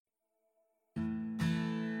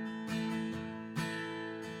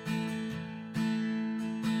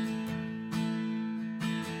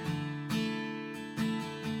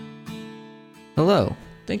Hello.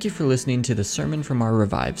 Thank you for listening to the sermon from our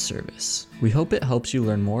Revive service. We hope it helps you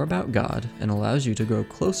learn more about God and allows you to grow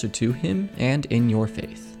closer to Him and in your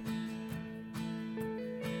faith.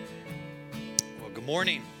 Well, good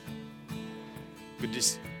morning. Good to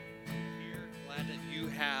see you here. Glad that you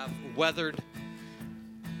have weathered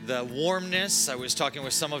the warmness. I was talking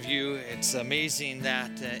with some of you. It's amazing that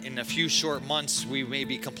in a few short months we may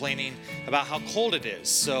be complaining about how cold it is.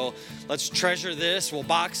 So let's treasure this. We'll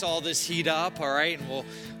box all this heat up, all right, and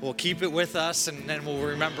we'll keep it with us, and then we'll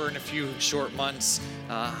remember in a few short months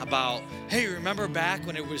about, hey, remember back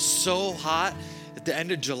when it was so hot at the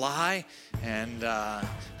end of July? And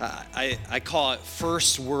I call it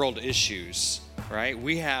first world issues, right?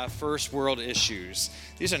 We have first world issues.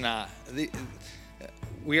 These are not...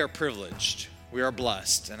 We are privileged. We are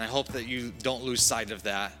blessed. And I hope that you don't lose sight of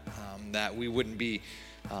that, that we wouldn't be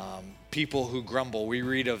people who grumble. We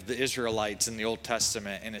read of the Israelites in the Old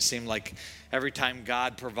Testament, and it seemed like every time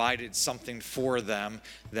God provided something for them,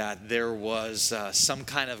 that there was some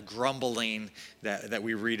kind of grumbling that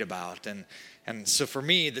we read about. And so for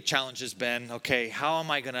me, the challenge has been, okay, how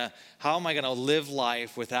am I gonna live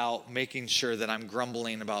life without making sure that I'm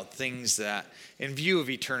grumbling about things that, in view of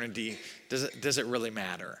eternity, does it really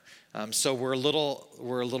matter? So we're a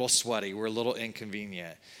little sweaty, we're a little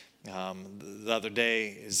inconvenient. The other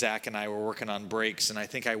day, Zach and I were working on brakes, and I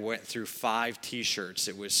think I went through 5 T-shirts.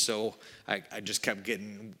 It was so I just kept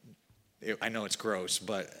getting. I know it's gross,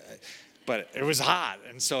 but it was hot,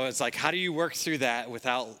 and so it's like, how do you work through that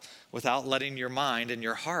without letting your mind and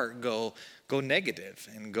your heart go negative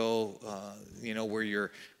and go,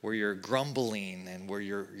 where you're grumbling and where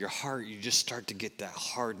your heart, you just start to get that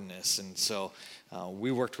hardness. And so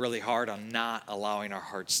we worked really hard on not allowing our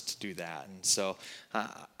hearts to do that. And so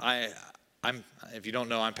I'm if you don't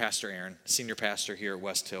know, I'm Pastor Aaron, senior pastor here at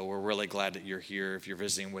West Hill. We're really glad that you're here if you're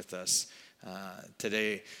visiting with us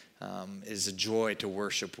today. Is a joy to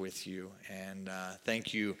worship with you. And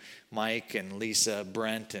thank you, Mike and Lisa,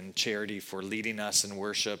 Brent, and Charity for leading us in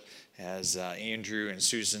worship as Andrew and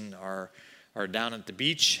Susan are down at the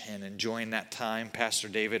beach and enjoying that time. Pastor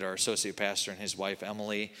David, our associate pastor, and his wife,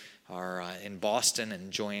 Emily, are in Boston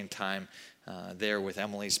enjoying time there with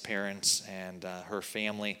Emily's parents and her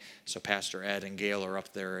family. So Pastor Ed and Gail are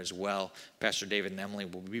up there as well. Pastor David and Emily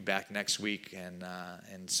will be back next week.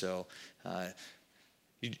 And so...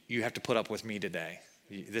 You have to put up with me today.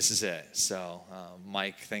 This is it. So,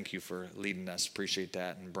 Mike, thank you for leading us. Appreciate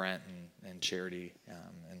that. And Brent and Charity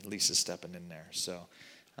and Lisa stepping in there. So,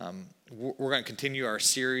 we're going to continue our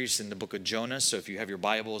series in the book of Jonah. So, if you have your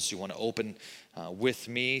Bibles, you want to open with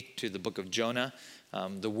me to the book of Jonah.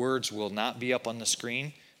 The words will not be up on the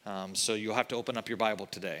screen. So, you'll have to open up your Bible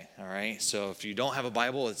today. All right. So, if you don't have a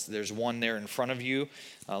Bible, there's one there in front of you.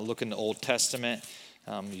 Look in the Old Testament.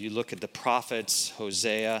 You look at the prophets,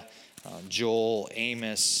 Hosea, Joel,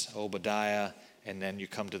 Amos, Obadiah, and then you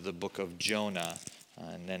come to the book of Jonah.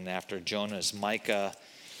 And then after Jonah is Micah,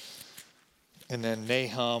 and then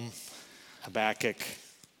Nahum, Habakkuk,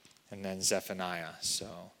 and then Zephaniah. So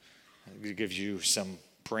it gives you some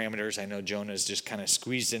parameters. I know Jonah is just kind of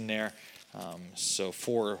squeezed in there. So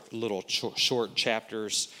 4 little short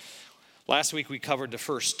chapters. Last week we covered the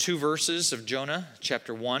first 2 verses of Jonah,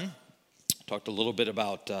 chapter 1. Talked a little bit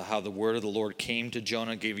about how the word of the Lord came to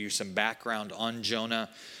Jonah, gave you some background on Jonah,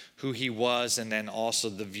 who he was, and then also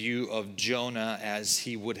the view of Jonah as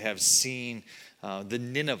he would have seen the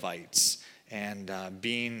Ninevites and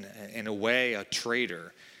being, in a way, a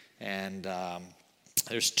traitor. And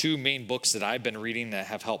there's 2 main books that I've been reading that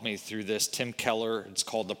have helped me through this. Tim Keller, it's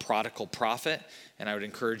called The Prodigal Prophet, and I would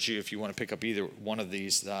encourage you, if you want to pick up either one of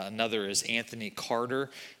these. Another is Anthony Carter.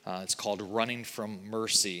 It's called Running from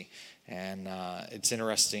Mercy. And it's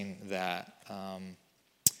interesting that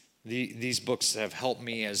these books have helped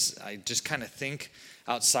me as I just kind of think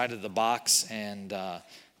outside of the box. And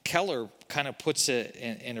Keller kind of puts it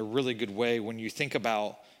in a really good way when you think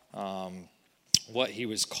about what he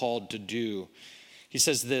was called to do. He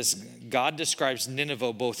says this: God describes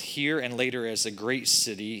Nineveh both here and later as a great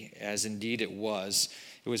city, as indeed it was.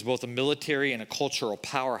 It was both a military and a cultural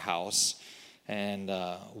powerhouse. And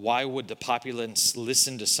why would the populace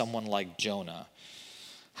listen to someone like Jonah?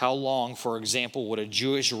 How long, for example, would a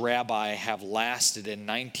Jewish rabbi have lasted in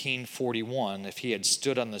 1941 if he had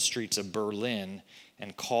stood on the streets of Berlin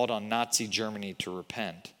and called on Nazi Germany to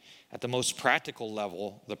repent? At the most practical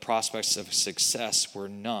level, the prospects of success were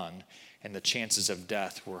none, and the chances of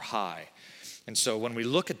death were high. And so when we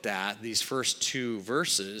look at that, these first two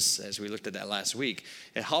verses, as we looked at that last week,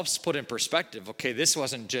 it helps put in perspective, okay, this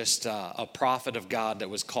wasn't just a prophet of God that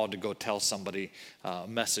was called to go tell somebody a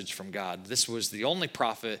message from God. This was the only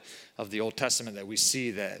prophet of the Old Testament that we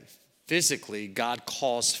see that physically God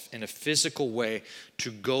calls in a physical way to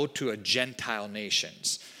go to a Gentile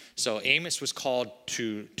nations. So Amos was called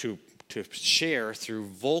to share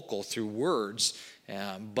through words,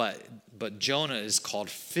 but Jonah is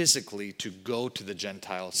called physically to go to the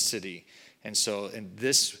Gentile city. And so in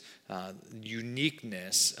this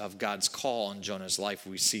uniqueness of God's call on Jonah's life,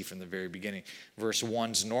 we see from the very beginning. Verse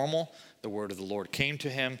 1 is normal. The word of the Lord came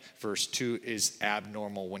to him. Verse 2 is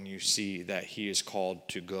abnormal when you see that he is called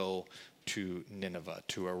to go to Nineveh,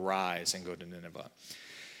 to arise and go to Nineveh.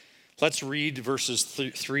 Let's read verses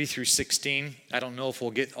 3 through 16. I don't know if we'll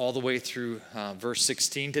get all the way through verse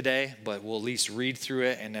 16 today, but we'll at least read through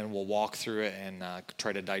it, and then we'll walk through it and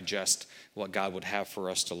try to digest what God would have for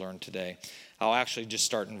us to learn today. I'll actually just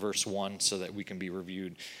start in verse 1 so that we can be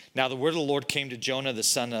reviewed. Now the word of the Lord came to Jonah, the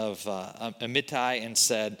son of Amittai, and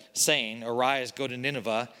saying, Arise, go to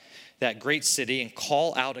Nineveh, that great city, and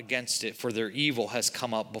call out against it, for their evil has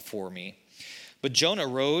come up before me. But Jonah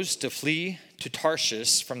rose to flee to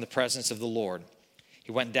Tarshish from the presence of the Lord.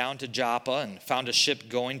 He went down to Joppa and found a ship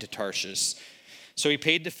going to Tarshish. So he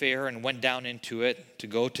paid the fare and went down into it to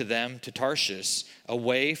go to them to Tarshish,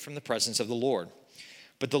 away from the presence of the Lord.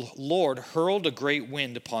 But the Lord hurled a great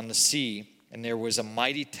wind upon the sea, and there was a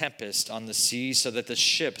mighty tempest on the sea, so that the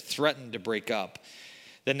ship threatened to break up.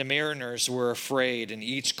 Then the mariners were afraid, and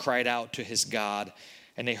each cried out to his God.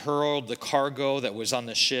 And they hurled the cargo that was on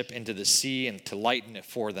the ship into the sea and to lighten it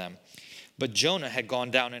for them. But Jonah had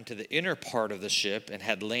gone down into the inner part of the ship and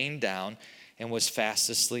had lain down and was fast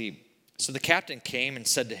asleep. So the captain came and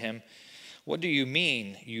said to him, What do you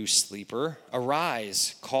mean, you sleeper?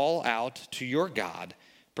 Arise, call out to your God.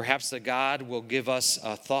 Perhaps the God will give us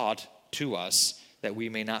a thought to us that we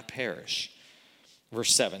may not perish.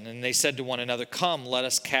 Verse 7, and they said to one another, Come, let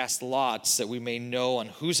us cast lots, that we may know on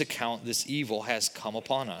whose account this evil has come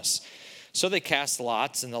upon us. So they cast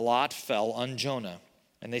lots, and the lot fell on Jonah.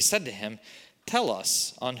 And they said to him, Tell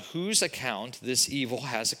us, on whose account this evil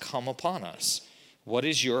has come upon us? What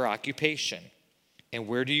is your occupation? And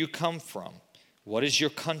where do you come from? What is your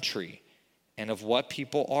country? And of what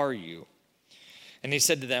people are you? And he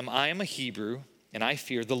said to them, I am a Hebrew, and I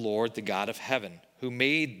fear the Lord, the God of heaven, who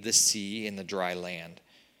made the sea and the dry land.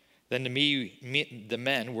 Then the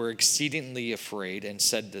men were exceedingly afraid and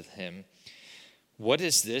said to him, What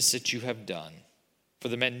is this that you have done? For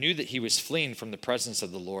the men knew that he was fleeing from the presence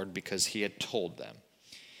of the Lord, because he had told them.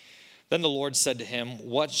 Then the Lord said to him,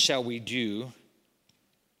 What shall we do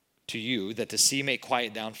to you that the sea may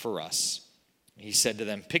quiet down for us? He said to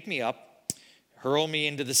them, Pick me up, hurl me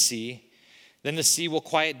into the sea. Then the sea will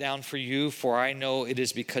quiet down for you, for I know it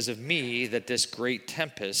is because of me that this great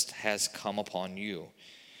tempest has come upon you.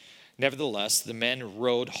 Nevertheless, the men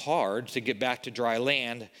rowed hard to get back to dry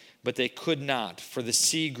land, but they could not, for the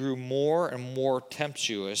sea grew more and more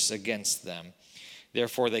tempestuous against them.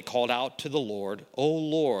 Therefore they called out to the Lord, O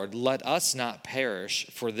Lord, let us not perish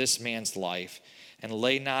for this man's life, and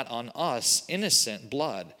lay not on us innocent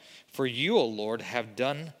blood. For you, O Lord, have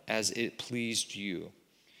done as it pleased you.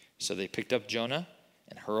 So they picked up Jonah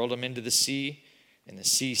and hurled him into the sea, and the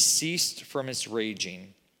sea ceased from its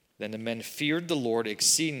raging. Then the men feared the Lord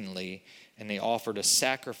exceedingly, and they offered a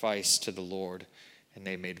sacrifice to the Lord, and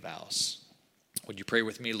they made vows. Would you pray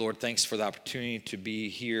with me? Lord, thanks for the opportunity to be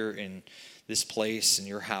here in this place, in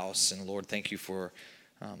your house. And Lord, thank you for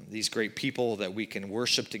these great people that we can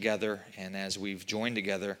worship together. And as we've joined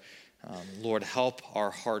together, Lord, help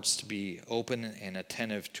our hearts to be open and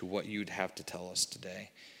attentive to what you'd have to tell us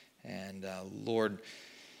today. And Lord,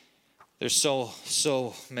 there's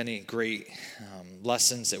so many great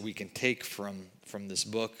lessons that we can take from this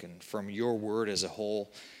book and from your word as a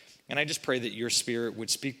whole. And I just pray that your Spirit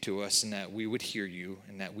would speak to us, and that we would hear you,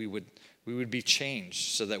 and that we would be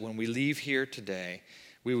changed, so that when we leave here today,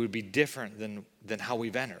 we would be different than how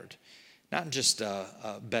we've entered. Not just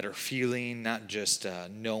a better feeling, not just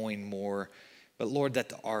knowing more, but Lord,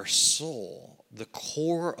 that our soul, the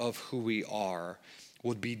core of who we are,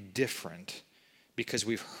 would be different because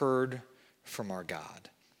we've heard from our God.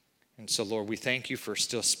 And so, Lord, we thank you for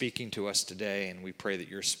still speaking to us today, and we pray that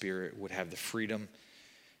your Spirit would have the freedom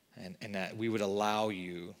and that we would allow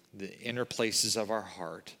you the inner places of our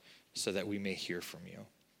heart so that we may hear from you.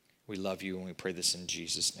 We love you, and we pray this in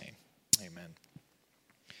Jesus' name. Amen.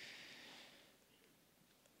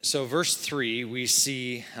 So verse 3, we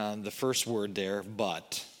see the first word there,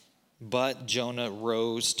 but. But Jonah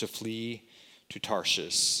rose to flee to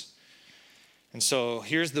Tarshish. And so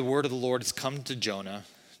here's the word of the Lord. It's come to Jonah.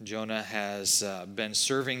 Jonah has been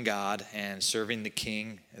serving God and serving the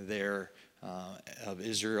king there of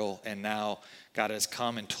Israel. And now God has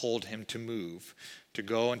come and told him to move, to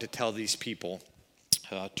go and to tell these people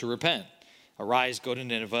to repent. Arise, go to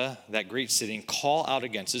Nineveh, that great city, and call out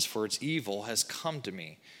against us, for its evil has come to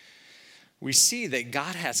me. We see that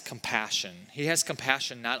God has compassion. He has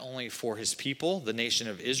compassion not only for his people, the nation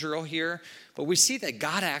of Israel here, but we see that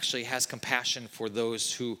God actually has compassion for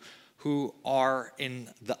those who are in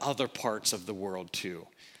the other parts of the world too.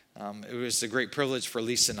 It was a great privilege for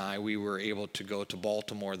Lisa and I. We were able to go to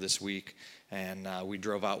Baltimore this week, and we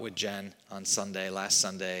drove out with Jen on last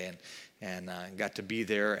Sunday, and got to be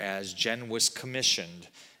there as Jen was commissioned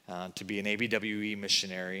to be an ABWE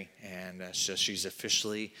missionary, and so she's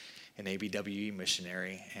officially an ABWE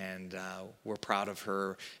missionary, and we're proud of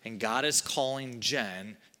her. And God is calling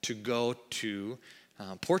Jen to go to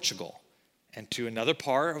Portugal and to another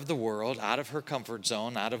part of the world, out of her comfort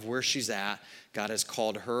zone, out of where she's at. God has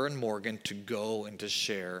called her and Morgan to go and to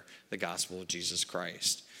share the gospel of Jesus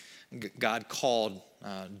Christ. God called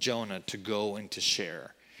Jonah to go and to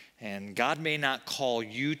share. And God may not call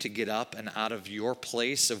you to get up and out of your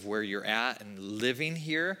place of where you're at and living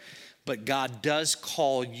here, but God does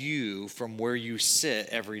call you from where you sit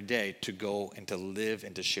every day to go and to live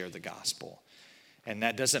and to share the gospel. And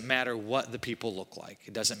that doesn't matter what the people look like.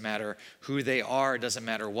 It doesn't matter who they are. It doesn't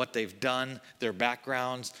matter what they've done, their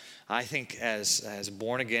backgrounds. I think as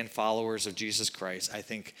born-again followers of Jesus Christ, I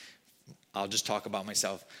think, I'll just talk about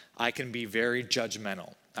myself, I can be very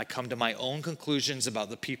judgmental. I come to my own conclusions about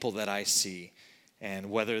the people that I see and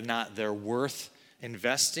whether or not they're worth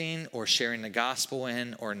investing or sharing the gospel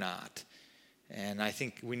in or not. And I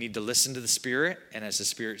think we need to listen to the Spirit, and as the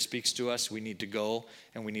Spirit speaks to us, we need to go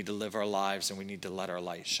and we need to live our lives and we need to let our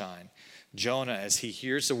light shine. Jonah, as he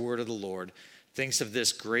hears the word of the Lord, thinks of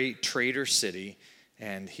this great trader city,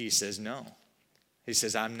 and he says no. He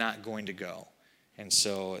says, I'm not going to go. And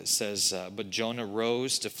so it says, but Jonah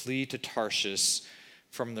rose to flee to Tarshish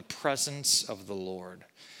from the presence of the Lord.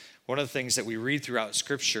 One of the things that we read throughout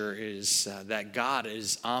Scripture is that God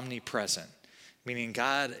is omnipresent, meaning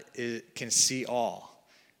God can see all.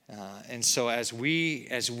 And so as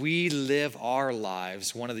we live our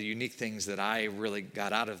lives, one of the unique things that I really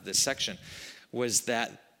got out of this section was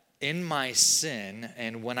that in my sin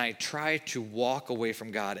and when I try to walk away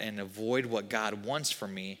from God and avoid what God wants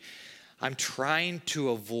from me, I'm trying to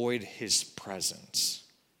avoid his presence.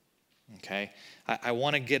 Okay? I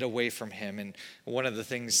want to get away from him. And one of the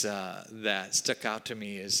things that stuck out to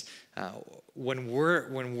me is when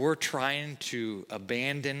we're trying to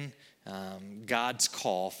abandon God's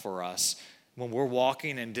call for us, when we're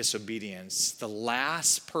walking in disobedience, the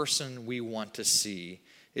last person we want to see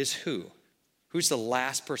is who? Who's the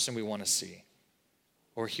last person we want to see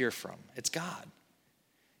or hear from? It's God.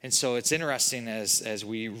 And so it's interesting as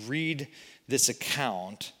we read this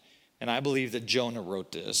account, and I believe that Jonah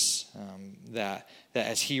wrote this, that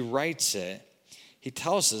as he writes it, he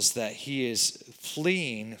tells us that he is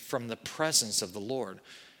fleeing from the presence of the Lord.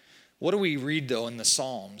 What do we read, though, in the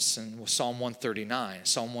Psalms? In Psalm 139,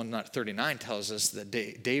 Psalm 139 tells us that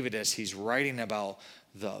David, as he's writing about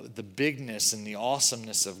the bigness and the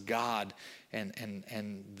awesomeness of God and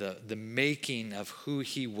the making of who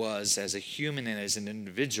he was as a human and as an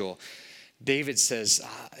individual, David says,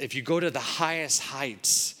 if you go to the highest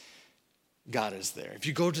heights, God is there. If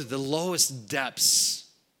you go to the lowest depths,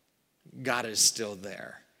 God is still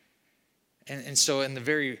there. And so in the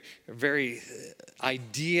very, very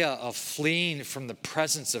idea of fleeing from the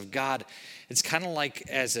presence of God, it's kind of like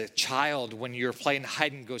as a child when you're playing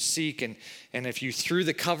hide and go seek, and if you threw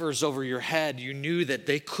the covers over your head, you knew that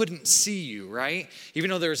they couldn't see you, right? Even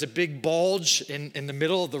though there was a big bulge in the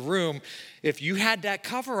middle of the room, if you had that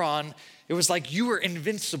cover on, it was like you were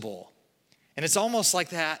invincible. And it's almost like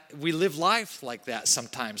that, we live life like that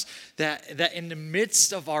sometimes, that in the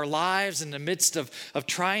midst of our lives, in the midst of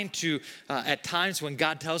trying to, at times when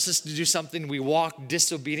God tells us to do something, we walk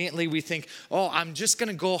disobediently, we think, oh, I'm just going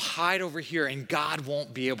to go hide over here and God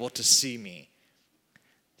won't be able to see me.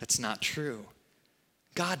 That's not true.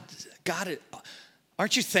 God,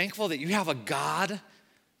 aren't you thankful that you have a God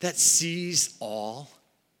that sees all?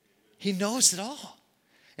 He knows it all.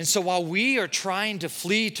 And so while we are trying to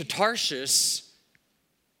flee to Tarshish,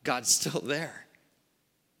 God's still there.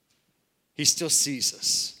 He still sees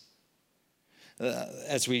us.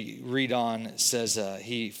 As we read on, it says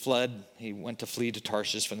he went to flee to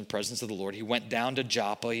Tarshish from the presence of the Lord. He went down to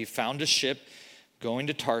Joppa. He found a ship going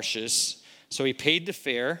to Tarshish. So he paid the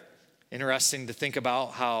fare. Interesting to think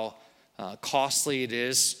about how costly it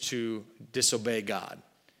is to disobey God.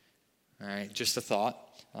 All right, just a thought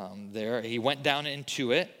there. He went down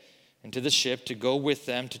into the ship to go with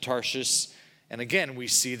them to Tarshish. And again, we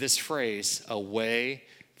see this phrase, away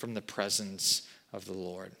from the presence of the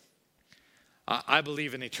Lord. I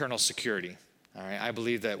believe in eternal security. All right, I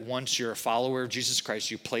believe that once you're a follower of Jesus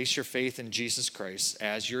Christ, you place your faith in Jesus Christ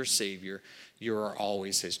as your Savior, you are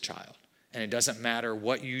always his child. And it doesn't matter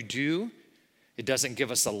what you do. It doesn't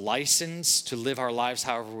give us a license to live our lives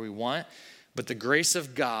however we want. But the grace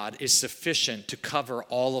of God is sufficient to cover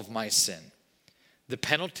all of my sin. The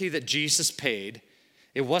penalty that Jesus paid,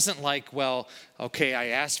 it wasn't like, well, okay, I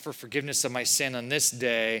asked for forgiveness of my sin on this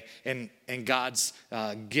day, and God's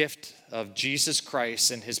gift of Jesus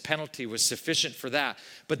Christ and his penalty was sufficient for that.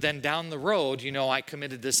 But then down the road, I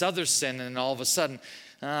committed this other sin, and all of a sudden,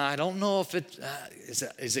 I don't know if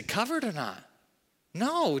is it covered or not.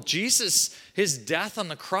 No, Jesus, his death on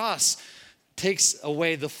the cross takes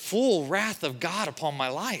away the full wrath of God upon my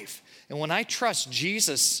life. And when I trust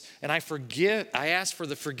Jesus and I ask for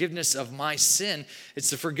the forgiveness of my sin, it's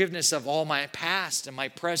the forgiveness of all my past and my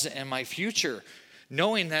present and my future.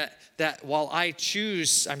 Knowing that while I'm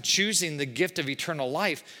choosing the gift of eternal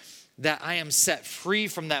life, that I am set free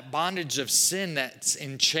from that bondage of sin that's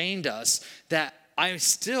enchained us, that I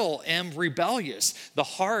still am rebellious.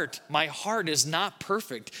 My heart is not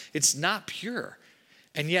perfect. It's not pure.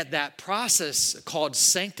 And yet that process called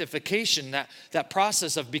sanctification, that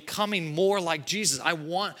process of becoming more like Jesus, I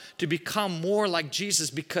want to become more like Jesus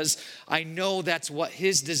because I know that's what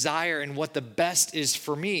his desire and what the best is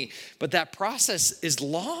for me. But that process is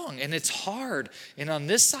long and it's hard. And on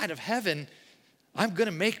this side of heaven, I'm going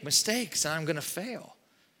to make mistakes and I'm going to fail.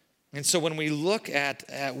 And so when we look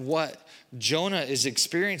at what Jonah is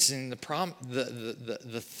experiencing, the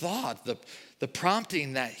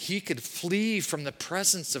prompting that he could flee from the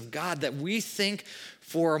presence of God, that we think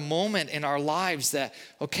for a moment in our lives that,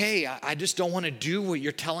 okay, I just don't want to do what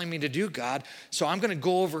you're telling me to do, God, so I'm going to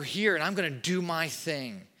go over here and I'm going to do my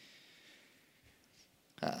thing.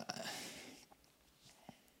 I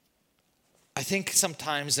think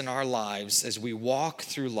sometimes in our lives, as we walk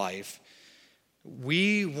through life,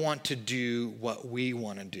 we want to do what we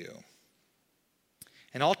want to do.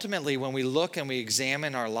 And ultimately, when we look and we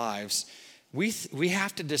examine our lives, we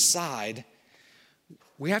have to decide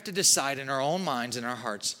in our own minds and our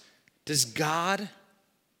hearts, does God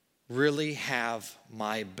really have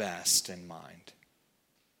my best in mind?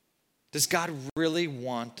 Does God really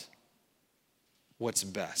want what's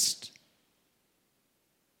best?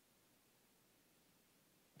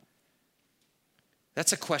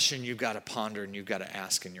 That's a question you've got to ponder and you've got to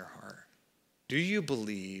ask in your heart. Do you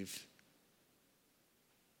believe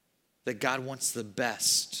that God wants the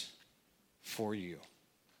best for you?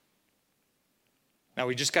 Now,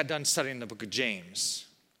 we just got done studying the book of James,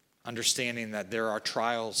 understanding that there are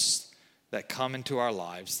trials that come into our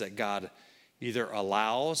lives that God either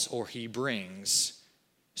allows or he brings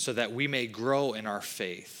so that we may grow in our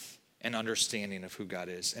faith and understanding of who God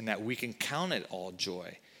is, and that we can count it all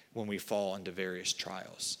joy when we fall into various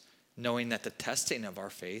trials, knowing that the testing of our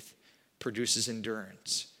faith produces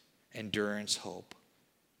endurance, hope,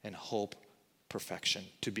 and hope perfection,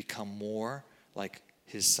 to become more like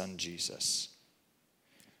his son Jesus.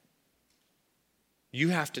 You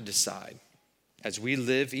have to decide as we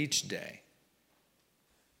live each day,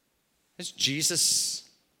 is Jesus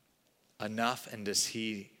enough and does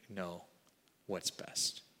he know what's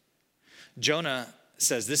best? Jonah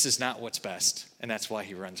says this is not what's best, and that's why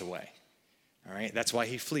he runs away. All right, that's why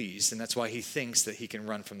he flees, and that's why he thinks that he can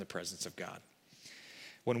run from the presence of God.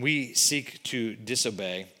 When we seek to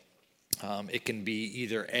disobey, it can be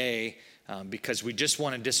either because we just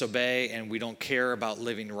want to disobey and we don't care about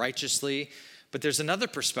living righteously, but there's another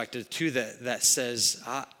perspective too that says,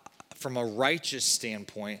 from a righteous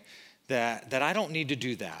standpoint, that I don't need to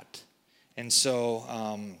do that. And so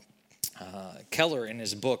Keller in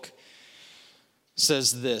his book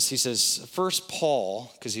says this. He says, first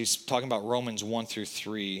Paul, because he's talking about Romans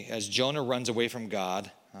 1-3, as Jonah runs away from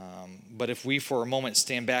God, but if we for a moment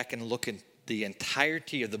stand back and look at the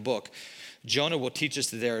entirety of the book, Jonah will teach us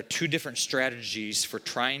that there are two different strategies for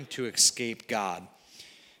trying to escape God.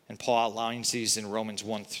 And Paul outlines these in Romans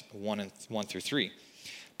 1-3.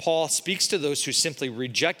 Paul speaks to those who simply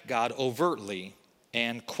reject God overtly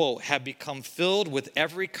and, quote, have become filled with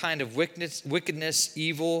every kind of wickedness,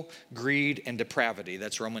 evil, greed, and depravity.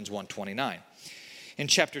 That's Romans 1:29. In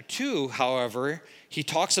chapter 2, however, he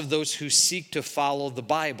talks of those who seek to follow the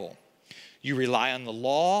Bible. You rely on the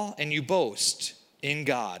law and you boast in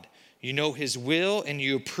God. You know his will and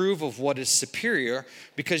you approve of what is superior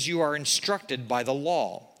because you are instructed by the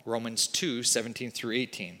law. Romans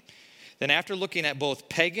 2:17-18. Then after looking at both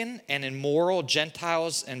pagan and immoral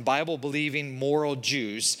Gentiles and Bible-believing moral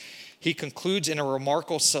Jews, he concludes in a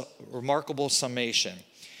remarkable summation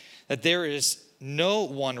that there is no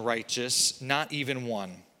one righteous, not even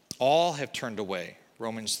one. All have turned away.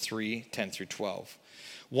 Romans 3:10-12.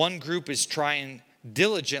 One group is trying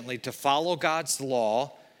diligently to follow God's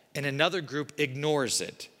law, and another group ignores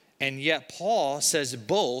it. And yet Paul says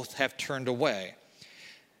both have turned away.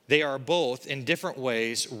 They are both, in different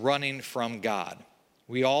ways, running from God.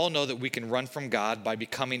 We all know that we can run from God by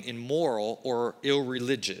becoming immoral or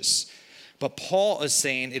irreligious. But Paul is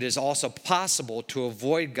saying it is also possible to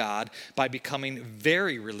avoid God by becoming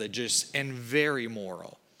very religious and very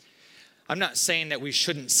moral. I'm not saying that we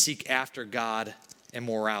shouldn't seek after God and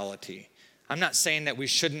morality. I'm not saying that we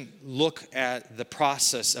shouldn't look at the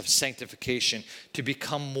process of sanctification to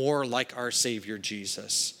become more like our Savior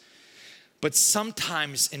Jesus. But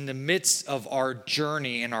sometimes in the midst of our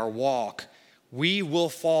journey and our walk, we will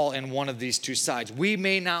fall in one of these two sides. We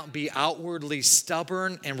may not be outwardly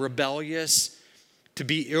stubborn and rebellious, to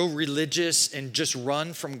be irreligious and just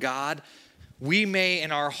run from God. We may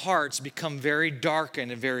in our hearts become very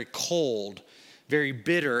darkened and very cold, very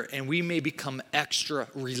bitter, and we may become extra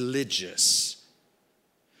religious.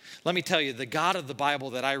 Let me tell you, the God of the Bible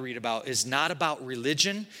that I read about is not about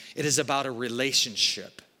religion, it is about a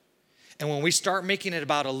relationship. And when we start making it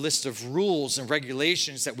about a list of rules and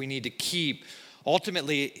regulations that we need to keep,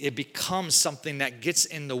 ultimately it becomes something that gets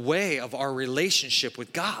in the way of our relationship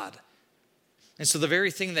with God. And so the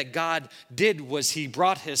very thing that God did was he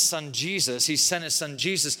brought his son Jesus, he sent his son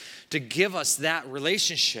Jesus to give us that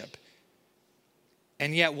relationship.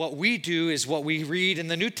 And yet what we do is what we read in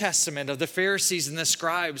the New Testament of the Pharisees and the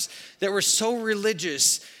scribes that were so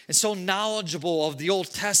religious and so knowledgeable of the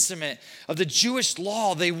Old Testament, of the Jewish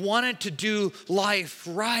law. They wanted to do life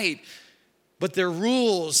right, but their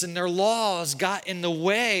rules and their laws got in the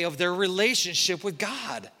way of their relationship with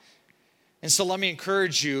God. And so let me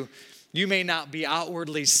encourage you, you may not be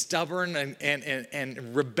outwardly stubborn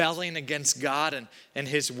and rebelling against God and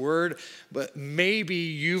his word, but maybe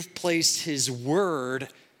you've placed his word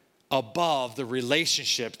above the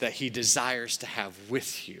relationship that he desires to have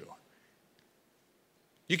with you.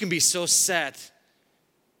 You can be so set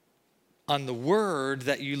on the word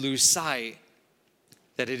that you lose sight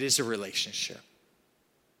that it is a relationship.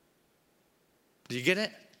 Do you get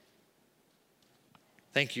it?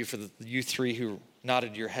 Thank you for you three who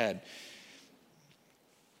nodded your head.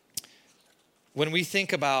 When we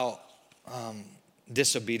think about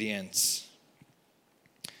disobedience,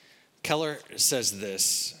 Keller says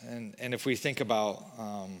this, and if we think about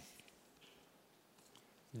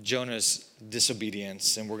Jonah's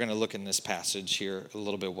disobedience, and we're going to look in this passage here a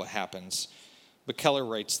little bit what happens, but Keller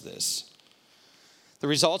writes this: the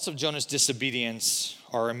results of Jonah's disobedience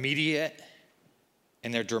are immediate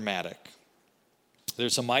and they're dramatic.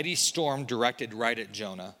 There's a mighty storm directed right at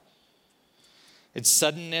Jonah. Its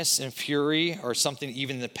suddenness and fury are something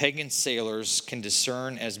even the pagan sailors can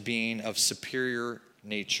discern as being of superior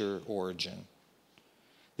nature origin.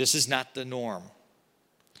 This is not the norm.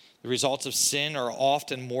 The results of sin are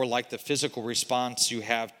often more like the physical response you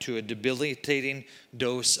have to a debilitating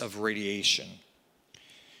dose of radiation.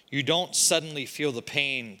 You don't suddenly feel the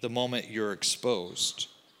pain the moment you're exposed.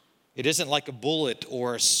 It isn't like a bullet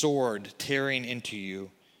or a sword tearing into you.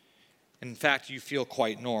 In fact, you feel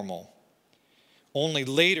quite normal. Only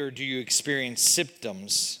later do you experience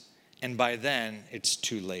symptoms, and by then it's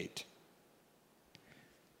too late.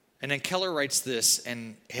 And then Keller writes this,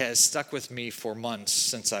 and has stuck with me for months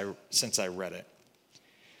since I read it.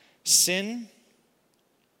 Sin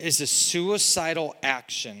is a suicidal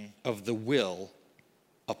action of the will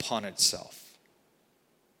upon itself.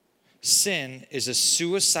 Sin is a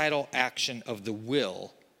suicidal action of the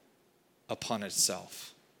will upon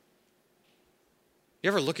itself. You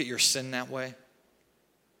ever look at your sin that way?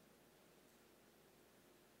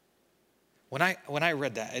 When I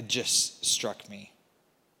read that, it just struck me.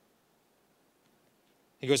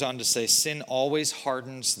 He goes on to say, sin always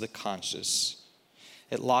hardens the conscience.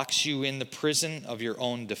 It locks you in the prison of your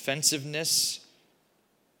own defensiveness,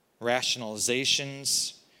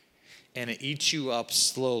 rationalizations, and it eats you up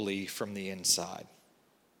slowly from the inside.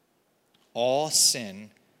 All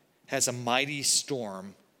sin has a mighty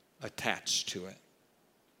storm attached to it.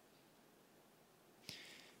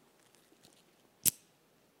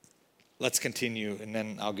 Let's continue, and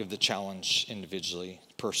then I'll give the challenge individually,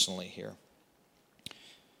 personally here.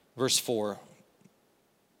 Verse 4,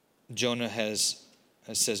 Jonah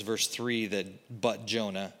says verse 3 that but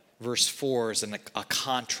Jonah. Verse 4 is a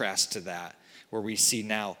contrast to that, where we see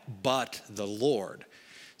now, but the Lord.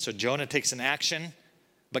 So Jonah takes an action,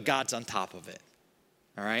 but God's on top of it.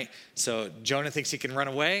 All right? So Jonah thinks he can run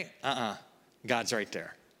away. God's right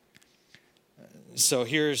there. So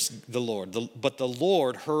here's the Lord. But the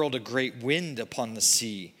Lord hurled a great wind upon the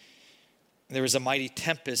sea. There was a mighty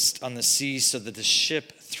tempest on the sea so that the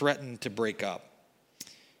ship threatened to break up.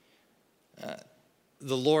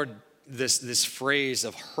 The Lord, this phrase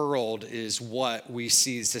of hurled is what we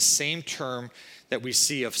see. It's the same term that we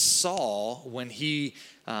see of Saul when he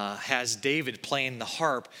has David playing the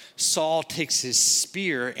harp. Saul takes his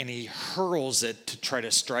spear and he hurls it to try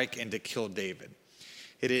to strike and to kill David.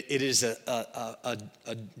 It is a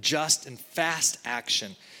just and fast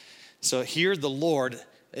action. So here the Lord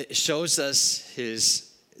shows us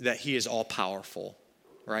that he is all powerful,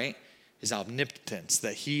 right? His omnipotence,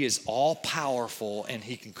 that he is all powerful and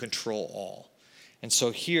he can control all. And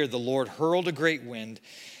so here the Lord hurled a great wind.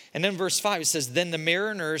 And then verse 5, it says, then the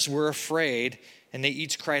mariners were afraid and they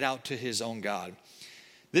each cried out to his own God.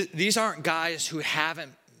 These aren't guys who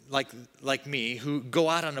haven't, like me, who go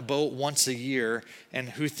out on a boat once a year and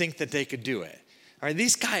who think that they could do it. All right,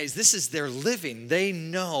 these guys, this is their living. They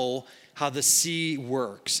know how the sea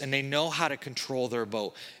works and they know how to control their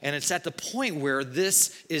boat. And it's at the point where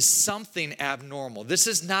this is something abnormal. This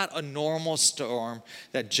is not a normal storm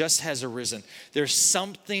that just has arisen. There's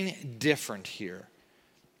something different here.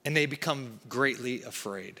 And they become greatly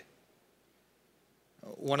afraid.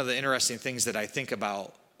 One of the interesting things that I think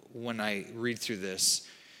about when I read through this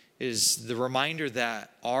is the reminder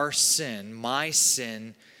that our sin, my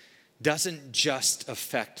sin, doesn't just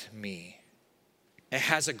affect me. It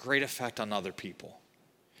has a great effect on other people.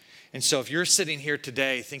 And so if you're sitting here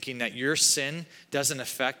today thinking that your sin doesn't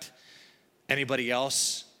affect anybody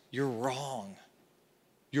else, you're wrong.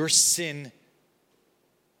 Your sin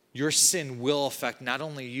will affect not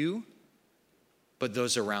only you, but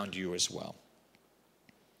those around you as well.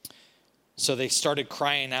 So they started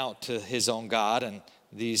crying out to his own God and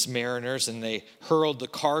these mariners, and they hurled the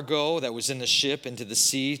cargo that was in the ship into the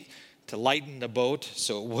sea to lighten the boat.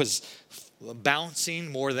 So it was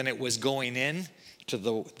bouncing more than it was going in to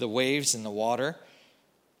the waves and the water.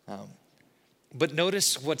 But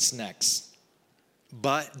notice what's next.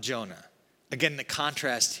 But Jonah. Again, the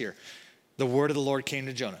contrast here. The word of the Lord came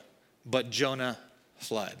to Jonah, but Jonah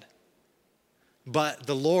fled. But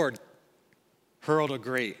the Lord hurled a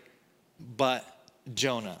great, but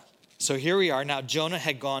Jonah. So here we are. Now Jonah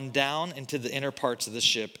had gone down into the inner parts of the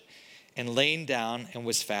ship and lain down and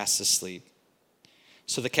was fast asleep.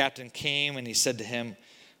 So the captain came and he said to him,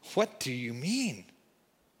 what do you mean?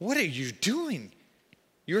 What are you doing?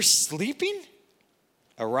 You're sleeping?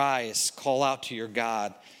 Arise, call out to your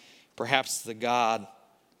God. Perhaps the God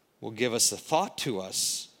will give us a thought to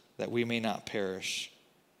us that we may not perish.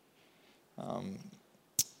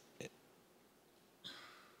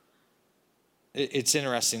 It's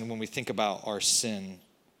interesting when we think about our sin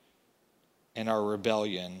and our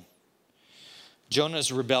rebellion.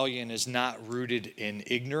 Jonah's rebellion is not rooted in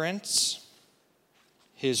ignorance.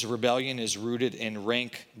 His rebellion is rooted in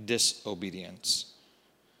rank disobedience.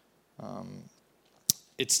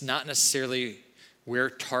 It's not necessarily where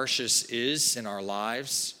Tarshish is in our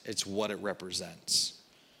lives, it's what it represents.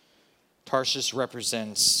 Tarshish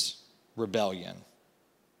represents rebellion.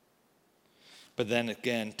 But then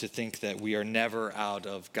again, to think that we are never out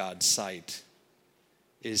of God's sight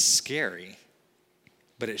is scary,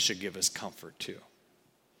 but it should give us comfort too.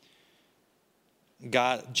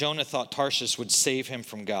 Jonah thought Tarshish would save him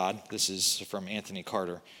from God. This is from Anthony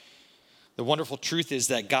Carter. The wonderful truth is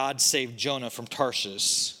that God saved Jonah from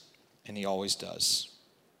Tarshish, and he always does.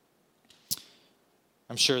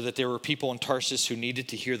 I'm sure that there were people in Tarshish who needed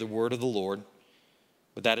to hear the word of the Lord,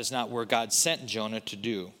 but that is not where God sent Jonah to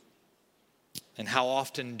do. And how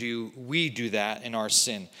often do we do that in our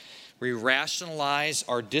sin? We rationalize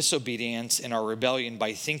our disobedience and our rebellion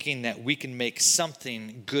by thinking that we can make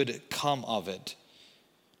something good come of it.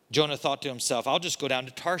 Jonah thought to himself, I'll just go down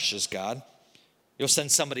to Tarshish, God. You'll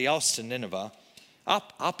send somebody else to Nineveh.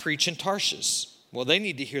 I'll preach in Tarshish. Well, they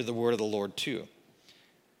need to hear the word of the Lord too.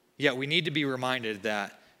 Yet we need to be reminded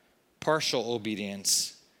that partial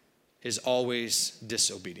obedience is always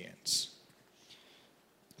disobedience.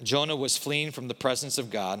 Jonah was fleeing from the presence of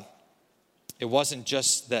God. It wasn't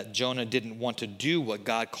just that Jonah didn't want to do what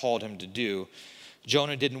God called him to do.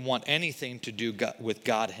 Jonah didn't want anything to do with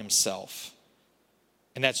God himself.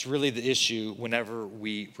 And that's really the issue whenever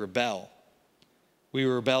we rebel. We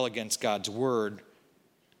rebel against God's word,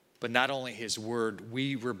 but not only his word,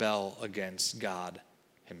 we rebel against God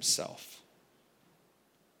himself.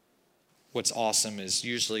 What's awesome is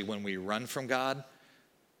usually when we run from God,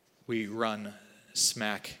 we run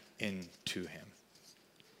smack into him.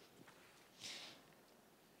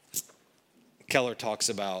 Keller talks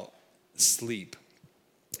about sleep.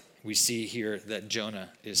 We see here that Jonah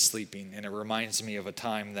is sleeping, and it reminds me of a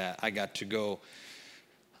time that I got to go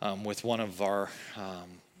with one of our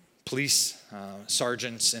police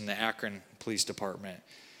sergeants in the Akron Police Department.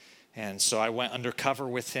 And so I went undercover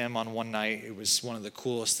with him on one night. It was one of the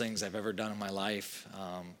coolest things I've ever done in my life.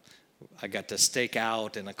 I got to stake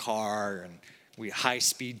out in a car, and we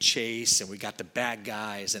high-speed chase, and we got the bad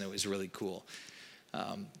guys, and it was really cool.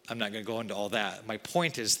 I'm not going to go into all that. My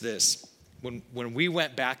point is this. When we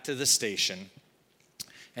went back to the station,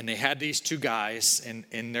 and they had these two guys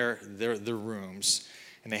in their rooms,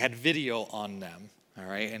 and they had video on them, all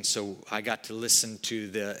right? And so I got to listen to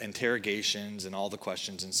the interrogations and all the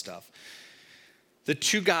questions and stuff. The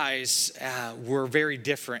two guys were very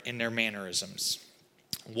different in their mannerisms.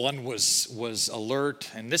 One was alert,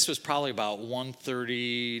 and this was probably about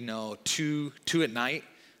 2 at night,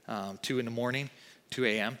 2 in the morning, 2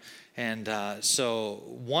 a.m. And so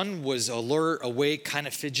one was alert, awake, kind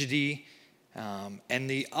of fidgety, and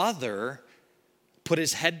the other put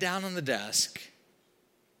his head down on the desk,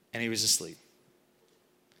 and he was asleep.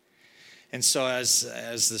 And so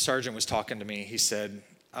as the sergeant was talking to me, he said,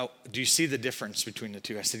 "Oh, do you see the difference between the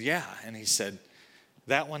two?" I said, "Yeah." And he said,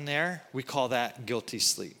 "That one there, we call that guilty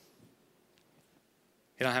sleep.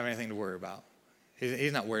 He don't have anything to worry about.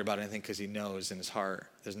 He's not worried about anything because he knows in his heart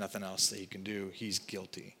there's nothing else that he can do. He's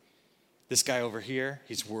guilty. This guy over here,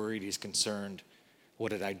 he's worried, he's concerned.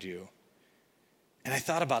 What did I do?" And I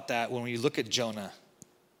thought about that when we look at Jonah,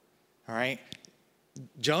 all right?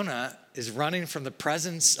 Jonah is running from the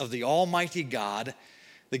presence of the Almighty God,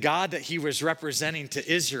 the God that he was representing to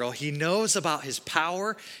Israel. He knows about his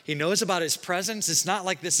power. He knows about his presence. It's not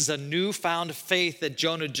like this is a newfound faith that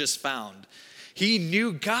Jonah just found. He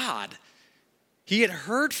knew God. He had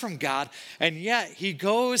heard from God, and yet he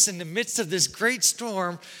goes in the midst of this great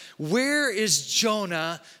storm. Where is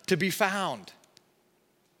Jonah to be found?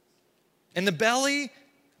 In the belly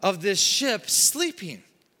of this ship, sleeping.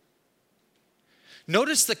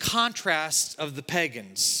 Notice the contrast of the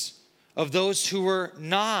pagans, of those who were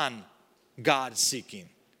non-God seeking.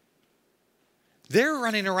 They're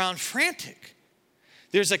running around frantic.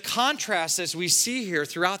 There's a contrast, as we see here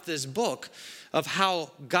throughout this book, of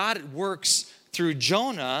how God works through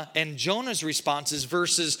Jonah and Jonah's responses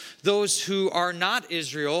versus those who are not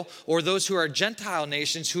Israel or those who are Gentile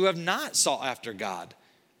nations who have not sought after God.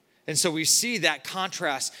 And so we see that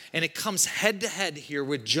contrast, and it comes head to head here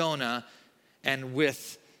with Jonah and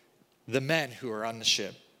with the men who are on the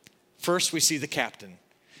ship. First, we see the captain.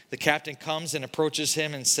 The captain comes and approaches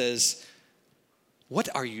him and says, "What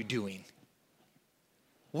are you doing?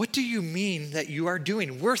 What do you mean that you are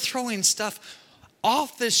doing? We're throwing stuff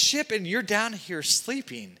off this ship and you're down here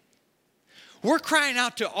sleeping. We're crying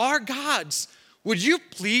out to our gods. Would you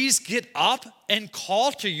please get up and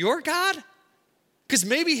call to your God? Because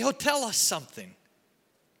maybe he'll tell us something."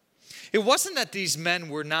 It wasn't that these men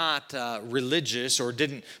were not religious or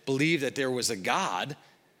didn't believe that there was a God.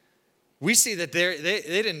 We see that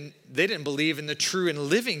they didn't believe in the true and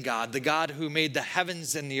living God, the God who made the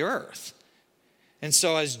heavens and the earth. And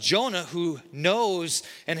so as Jonah, who knows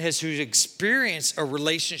and who's experienced a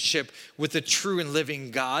relationship with the true and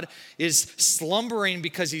living God, is slumbering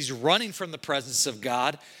because he's running from the presence of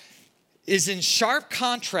God, is in sharp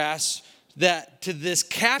contrast that to this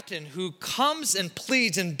captain who comes and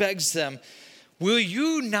pleads and begs them, "Will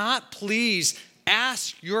you not please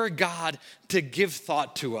ask your God to give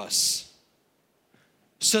thought to us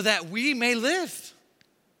so that we may live?"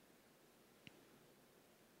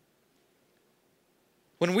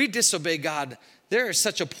 When we disobey God, there is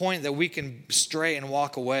such a point that we can stray and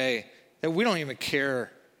walk away that we don't even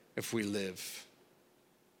care if we live.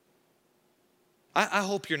 I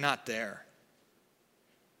hope you're not there.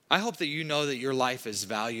 I hope that you know that your life is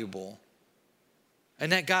valuable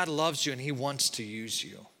and that God loves you and he wants to use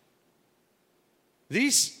you.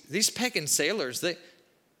 These pagan sailors,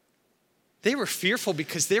 they were fearful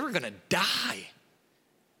because they were going to die.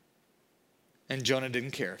 And Jonah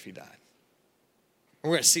didn't care if he died.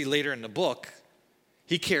 We're going to see later in the book,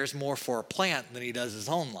 he cares more for a plant than he does his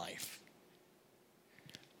own life.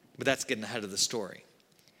 But that's getting ahead of the story.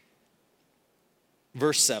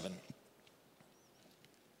 Verse 7.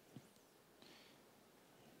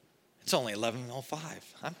 It's only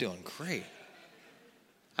 11:05. I'm doing great.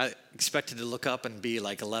 I expected to look up and be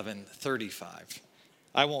like 11:35.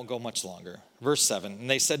 I won't go much longer. Verse 7. And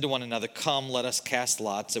they said to one another, "Come, let us cast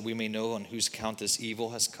lots that we may know on whose account this evil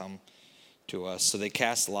has come to us." So they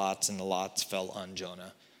cast lots, and the lots fell on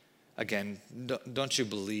Jonah. Again, don't you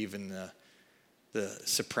believe in the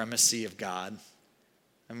supremacy of God?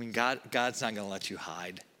 I mean, God's not going to let you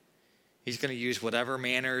hide. He's going to use whatever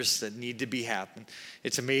manners that need to be happen.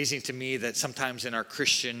 It's amazing to me that sometimes in our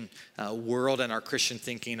Christian world and our Christian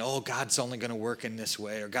thinking, oh, God's only going to work in this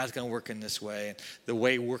way, or God's going to work in this way, and the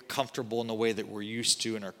way we're comfortable in the way that we're used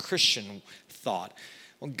to in our Christian thought.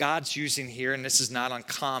 Well, God's using here, and this is not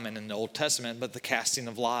uncommon in the Old Testament, but the casting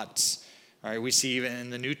of lots. All right, we see even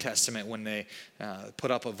in the New Testament when they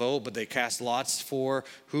put up a vote, but they cast lots for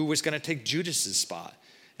who was going to take Judas's spot.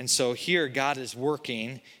 And so here God is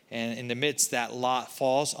working, and in the midst that lot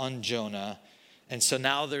falls on Jonah. And so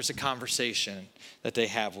now there's a conversation that they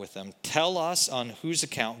have with them. Tell us on whose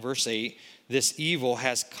account, verse 8, this evil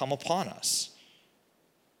has come upon us.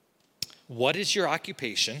 What is your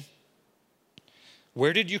occupation?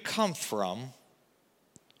 Where did you come from?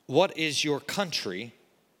 What is your country?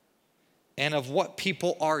 And of what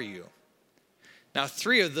people are you? Now,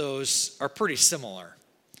 3 of those are pretty similar.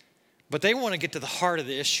 But they want to get to the heart of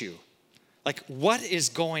the issue. Like, what is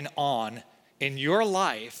going on in your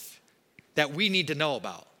life that we need to know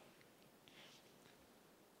about?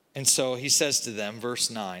 And so he says to them, verse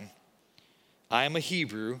 9, I am a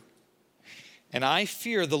Hebrew, and I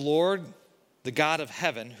fear the Lord, the God of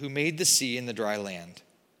heaven, who made the sea and the dry land.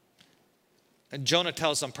 And Jonah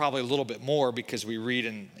tells them probably a little bit more because we read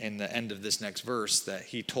in the end of this next verse that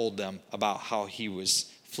he told them about how he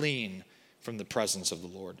was fleeing from the presence of the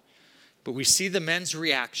Lord. But we see the men's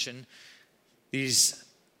reaction, these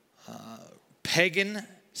pagan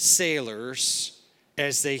sailors,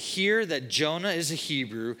 as they hear that Jonah is a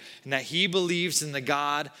Hebrew and that he believes in the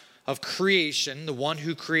God of creation, the one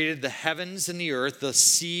who created the heavens and the earth, the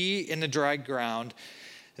sea and the dry ground.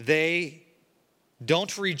 They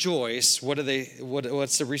don't rejoice.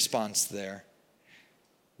 What's the response there?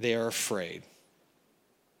 They are afraid.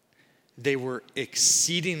 They were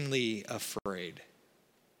exceedingly afraid.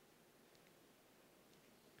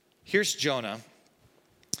 Here's Jonah,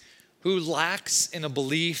 who lacks in a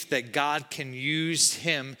belief that God can use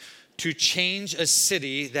him to change a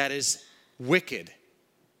city that is wicked.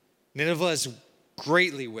 Nineveh is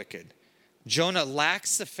greatly wicked. Jonah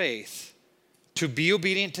lacks the faith to be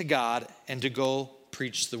obedient to God and to go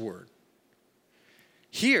preach the word.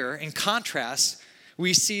 Here, in contrast,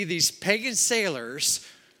 we see these pagan sailors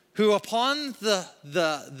who, upon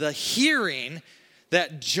the hearing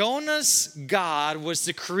that Jonah's God was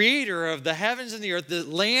the creator of the heavens and the earth, the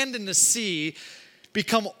land and the sea,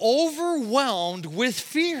 become overwhelmed with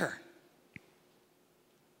fear.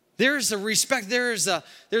 There's a respect, there's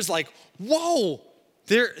like, whoa,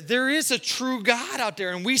 there is a true God out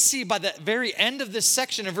there. And we see by the very end of this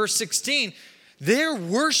section in verse 16, they're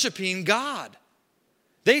worshiping God.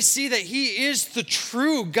 They see that he is the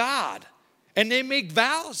true God, and they make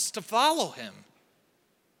vows to follow him.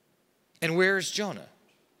 And where is Jonah?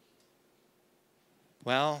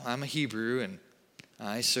 Well, I'm a Hebrew, and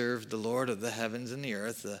I serve the Lord of the heavens and the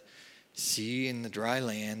earth, the sea and the dry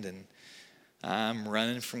land, and I'm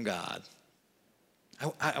running from God.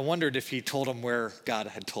 I wondered if he told him where God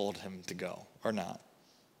had told him to go or not.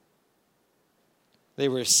 They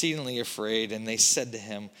were exceedingly afraid, and they said to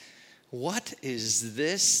him, what is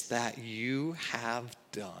this that you have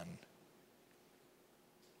done?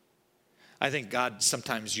 I think God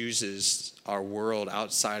sometimes uses our world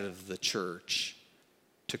outside of the church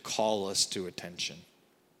to call us to attention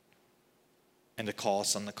and to call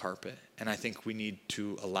us on the carpet. And I think we need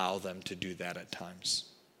to allow them to do that at times.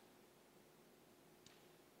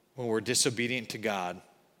 When we're disobedient to God,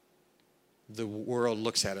 the world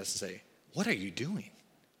looks at us and say, what are you doing?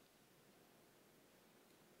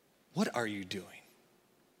 What are you doing?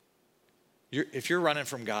 If you're running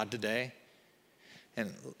from God today,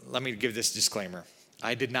 and let me give this disclaimer.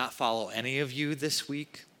 I did not follow any of you this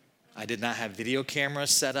week. I did not have video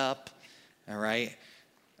cameras set up, all right?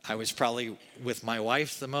 I was probably with my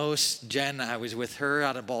wife the most. Jen, I was with her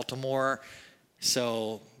out of Baltimore.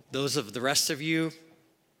 So those of the rest of you,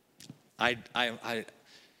 I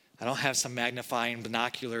don't have some magnifying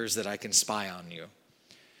binoculars that I can spy on you.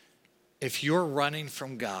 If you're running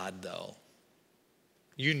from God, though,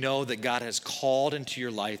 you know that God has called into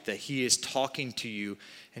your life, that he is talking to you,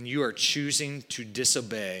 and you are choosing to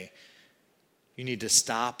disobey. You need to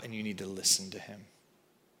stop and you need to listen to him.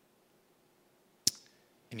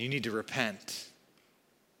 And you need to repent,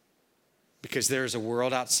 because there is a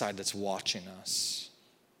world outside that's watching us.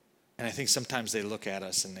 And I think sometimes they look at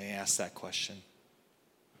us and they ask that question,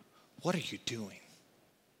 what are you doing?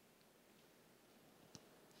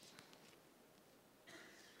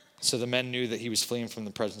 So the men knew that he was fleeing from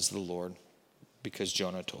the presence of the Lord because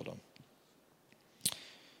Jonah told him.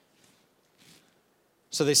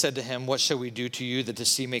 So they said to him, what shall we do to you that the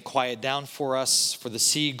sea may quiet down for us? For the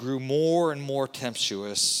sea grew more and more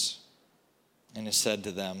tempestuous. And he said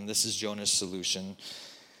to them, this is Jonah's solution,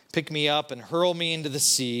 pick me up and hurl me into the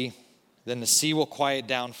sea, then the sea will quiet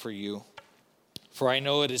down for you. For I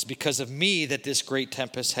know it is because of me that this great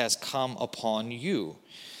tempest has come upon you.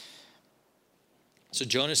 So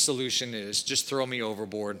Jonah's solution is just throw me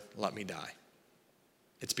overboard, let me die.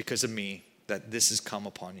 It's because of me that this has come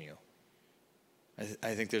upon you.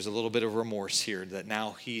 I think there's a little bit of remorse here that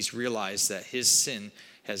now he's realized that his sin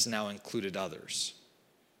has now included others.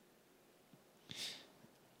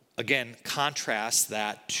 Again, contrast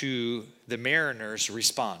that to the mariner's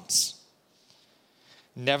response.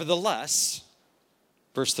 Nevertheless,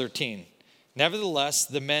 verse 13, nevertheless,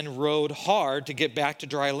 the men rowed hard to get back to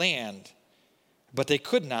dry land, but they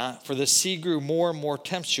could not, for the sea grew more and more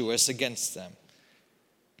tempestuous against them.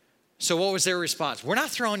 So what was their response? We're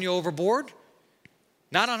not throwing you overboard.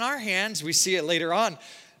 Not on our hands. We see it later on.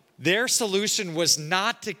 Their solution was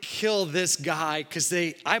not to kill this guy because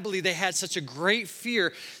I believe they had such a great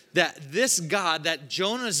fear that this God, that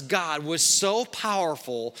Jonah's God, was so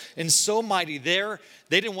powerful and so mighty. They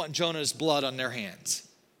didn't want Jonah's blood on their hands.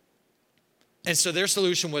 And so their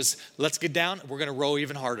solution was, let's get down. We're going to row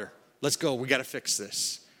even harder. Let's go. We got to fix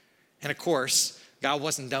this. And of course, God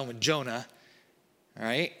wasn't done with Jonah. All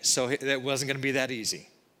right? So it wasn't going to be that easy.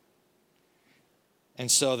 And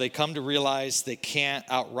so they come to realize they can't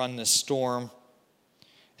outrun this storm.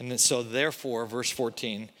 And so therefore, verse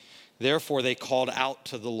 14, therefore they called out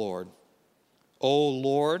to the Lord, O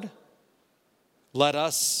Lord, let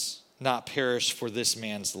us not perish for this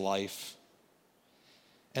man's life,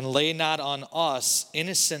 and lay not on us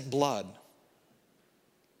innocent blood.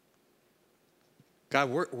 God,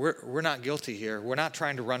 we're not guilty here. We're not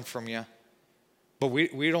trying to run from you. But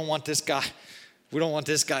we don't want this guy. We don't want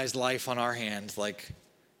this guy's life on our hands. Like,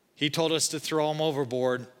 he told us to throw him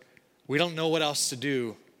overboard. We don't know what else to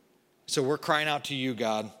do. So we're crying out to you,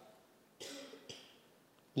 God.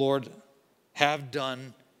 Lord, have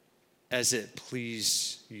done as it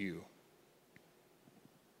please you.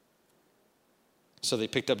 So they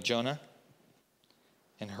picked up Jonah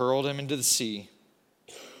and hurled him into the sea,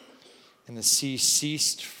 and the sea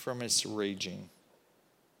ceased from its raging.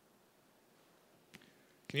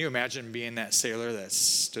 Can you imagine being that sailor that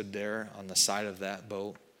stood there on the side of that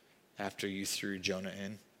boat after you threw Jonah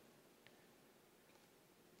in?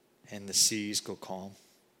 And the seas go calm.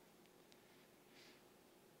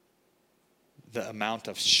 The amount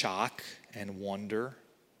of shock and wonder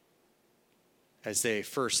as they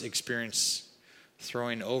first experience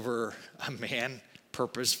throwing over a man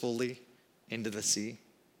purposefully into the sea.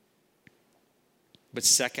 But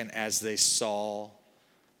second, as they saw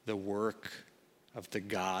the work of the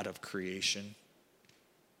God of creation.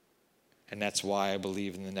 And that's why I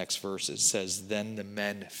believe in the next verse it says, then the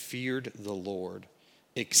men feared the Lord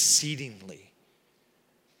exceedingly.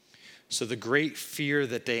 So the great fear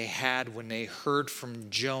that they had when they heard from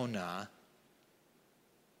Jonah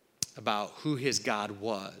about who his God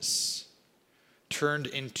was turned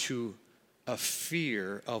into a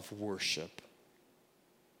fear of worship,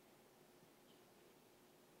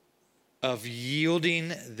 of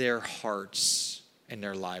yielding their hearts and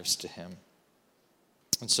their lives to him.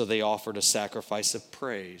 And so they offered a sacrifice of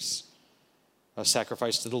praise, a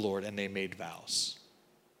sacrifice to the Lord, and they made vows.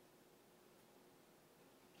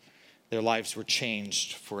 Their lives were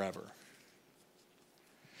changed forever.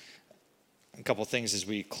 A couple things as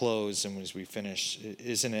we close and as we finish.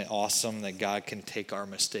 Isn't it awesome that God can take our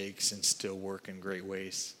mistakes and still work in great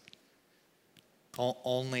ways?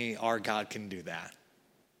 Only our God can do that.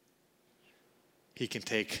 He can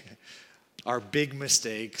take our big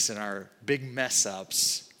mistakes and our big mess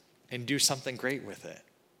ups and do something great with it.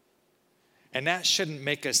 And that shouldn't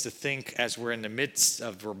make us to think as we're in the midst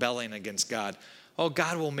of rebelling against God, oh,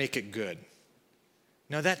 God will make it good.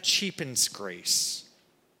 No, that cheapens grace.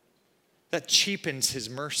 That cheapens his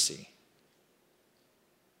mercy.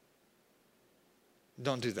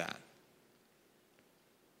 Don't do that.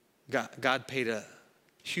 God paid a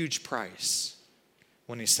huge price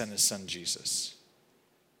when he sent his son Jesus.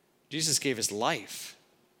 Jesus gave his life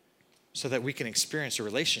so that we can experience a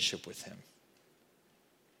relationship with him.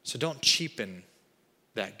 So don't cheapen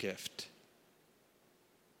that gift.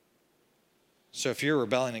 So if you're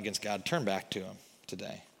rebelling against God, turn back to him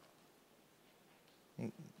today.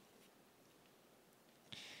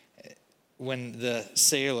 When the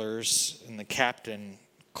sailors and the captain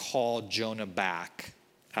called Jonah back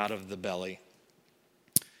out of the belly,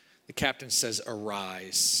 the captain says,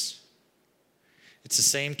 arise. It's the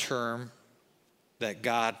same term that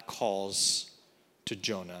God calls to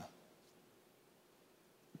Jonah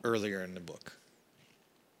earlier in the book.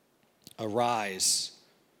 Arise,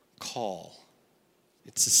 call.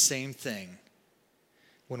 It's the same thing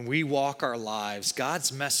when we walk our lives,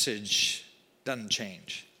 God's message doesn't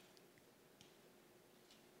change.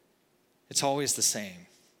 It's always the same.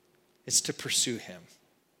 It's to pursue him.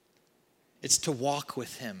 It's to walk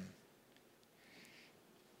with him.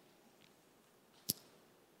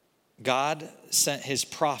 God sent his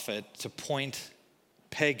prophet to point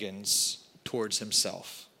pagans towards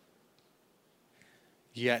himself.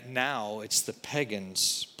 Yet now it's the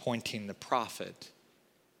pagans pointing the prophet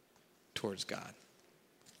towards God.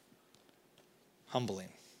 Humbling.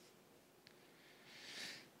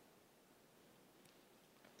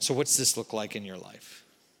 So what's this look like in your life?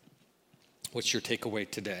 What's your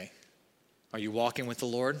takeaway today? Are you walking with the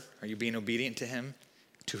Lord? Are you being obedient to him,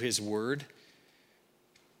 to his word?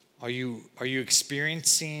 Are you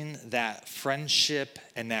experiencing that friendship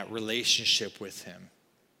and that relationship with him?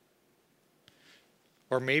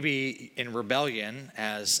 Or maybe in rebellion,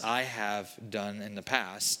 as I have done in the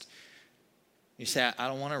past, you say, I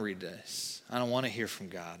don't want to read this. I don't want to hear from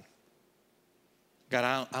God.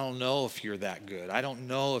 God, I don't know if you're that good. I don't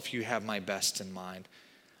know if you have my best in mind.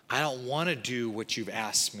 I don't want to do what you've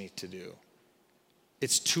asked me to do.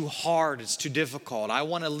 It's too hard. It's too difficult. I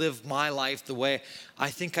want to live my life the way I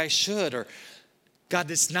think I should. Or, God,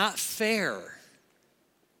 it's not fair.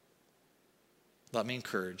 Let me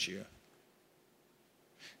encourage you.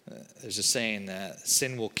 There's a saying that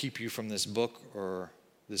sin will keep you from this book, or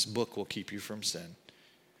this book will keep you from sin.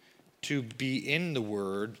 To be in the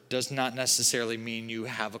Word does not necessarily mean you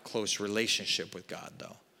have a close relationship with God,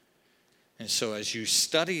 though. And so as you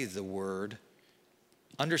study the Word,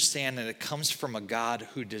 understand that it comes from a God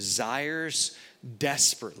who desires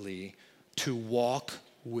desperately to walk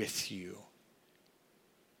with you.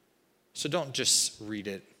 So don't just read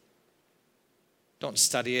it. Don't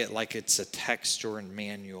study it like it's a text or a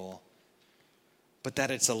manual, but that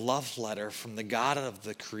it's a love letter from the God of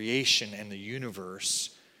the creation and the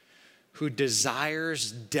universe who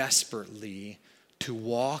desires desperately to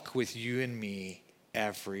walk with you and me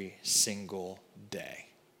every single day.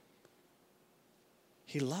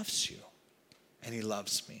 He loves you, and he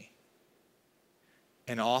loves me.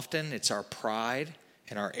 And often it's our pride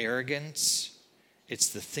and our arrogance. It's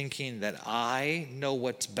the thinking that I know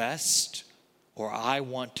what's best, or I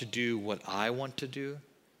want to do what I want to do,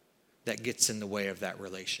 that gets in the way of that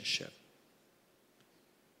relationship.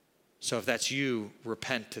 So if that's you,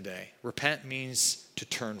 repent today. Repent means to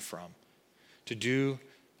turn from, to do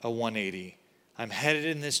a 180. I'm headed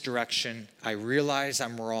in this direction. I realize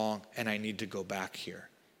I'm wrong, and I need to go back here.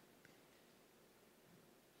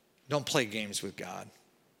 Don't play games with God.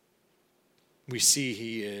 We see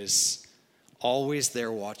he is always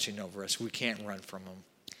there watching over us. We can't run from him.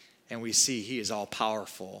 And we see he is all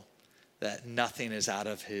powerful, that nothing is out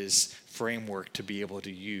of his framework to be able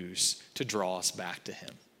to use to draw us back to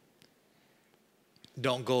him.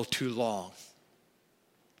 Don't go too long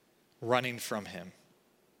running from him.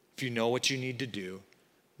 If you know what you need to do,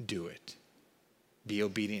 do it. Be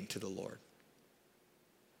obedient to the Lord.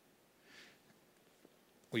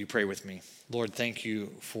 Will you pray with me? Lord, thank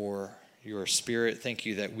you for your Spirit. Thank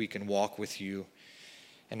you that we can walk with you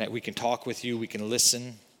and that we can talk with you, we can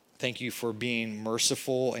listen. Thank you for being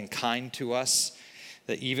merciful and kind to us,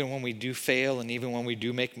 that even when we do fail and even when we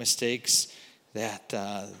do make mistakes, that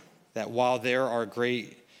while there are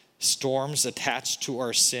great storms attached to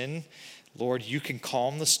our sin, Lord, you can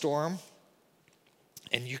calm the storm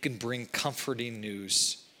and you can bring comforting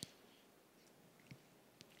news.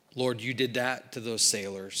 Lord, you did that to those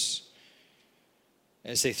sailors.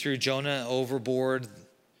 As they threw Jonah overboard,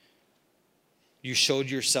 you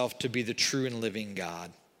showed yourself to be the true and living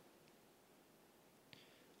God.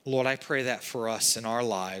 Lord, I pray that for us in our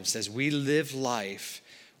lives as we live life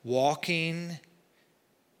walking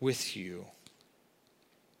with you,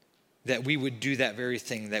 that we would do that very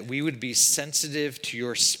thing, that we would be sensitive to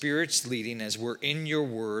your Spirit's leading as we're in your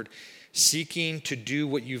word, seeking to do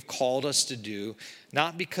what you've called us to do,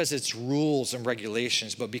 not because it's rules and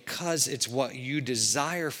regulations, but because it's what you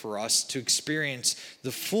desire for us to experience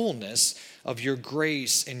the fullness of your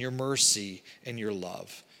grace and your mercy and your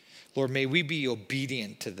love. Lord, may we be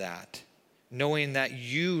obedient to that, knowing that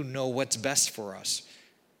you know what's best for us.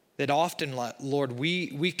 That often, Lord,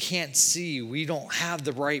 we can't see, we don't have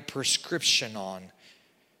the right prescription on.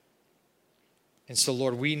 And so,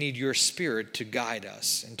 Lord, we need your Spirit to guide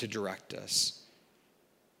us and to direct us.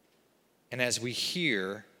 And as we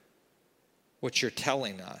hear what you're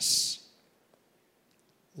telling us,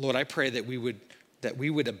 Lord, I pray that we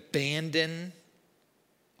would abandon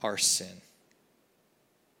our sin.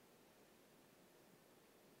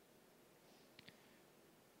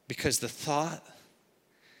 Because the thought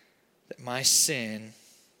that my sin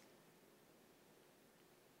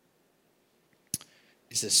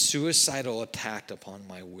is a suicidal attack upon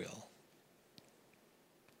my will.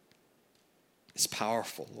 It's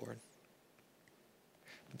powerful, Lord.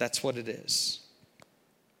 But that's what it is.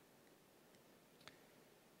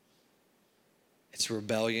 It's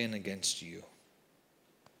rebellion against you.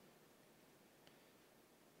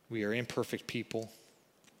 We are imperfect people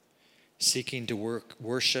seeking to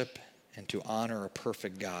worship and to honor a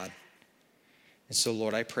perfect God. And so,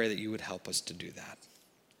 Lord, I pray that you would help us to do that.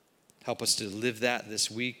 Help us to live that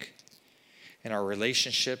this week in our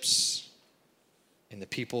relationships, in the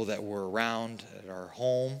people that we're around, at our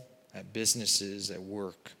home, at businesses, at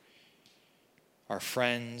work, our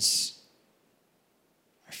friends,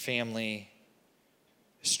 our family,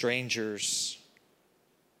 strangers,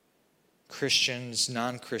 Christians,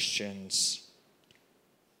 non-Christians.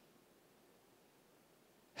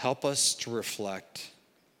 Help us to reflect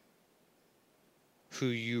who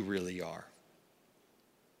you really are.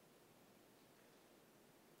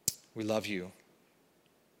 We love you.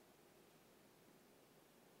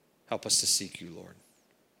 Help us to seek you, Lord,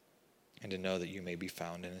 and to know that you may be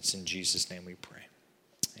found. And it's in Jesus' name we pray.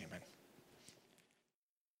 Amen.